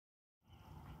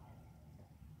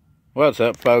What's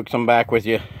up, folks? I'm back with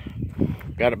you.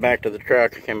 Got it back to the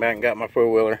truck. Came back and got my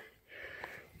four-wheeler.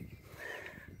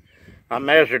 I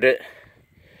measured it.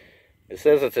 It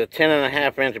says it's a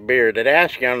 10.5-inch beard. It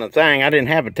asks you on the thing. I didn't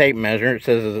have a tape measure. It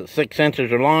says, is it 6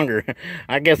 inches or longer?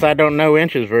 I guess I don't know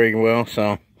inches very well,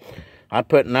 so I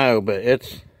put no, but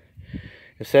it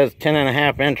says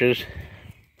 10.5 inches.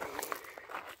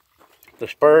 The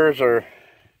spurs are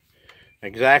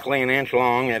exactly an inch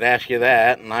long. It asks you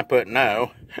that, and I put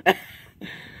no.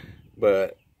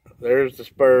 But there's the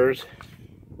spurs,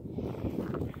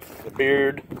 the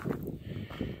beard,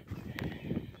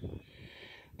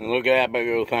 and look at that big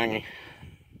old thingy.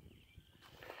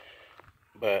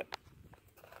 But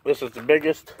this is the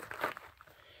biggest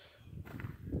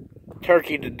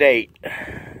turkey to date.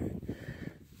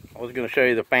 I was going to show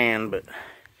you the fan, but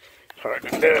it's hard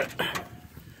to do it.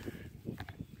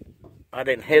 I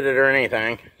didn't hit it or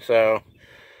anything, so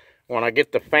when I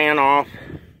get the fan off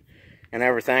and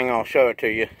everything, I'll show it to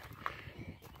you.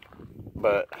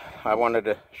 But I wanted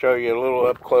to show you a little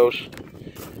up closer.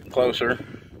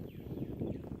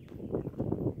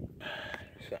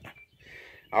 So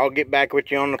I'll get back with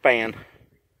you on the fan.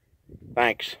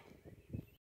 Thanks.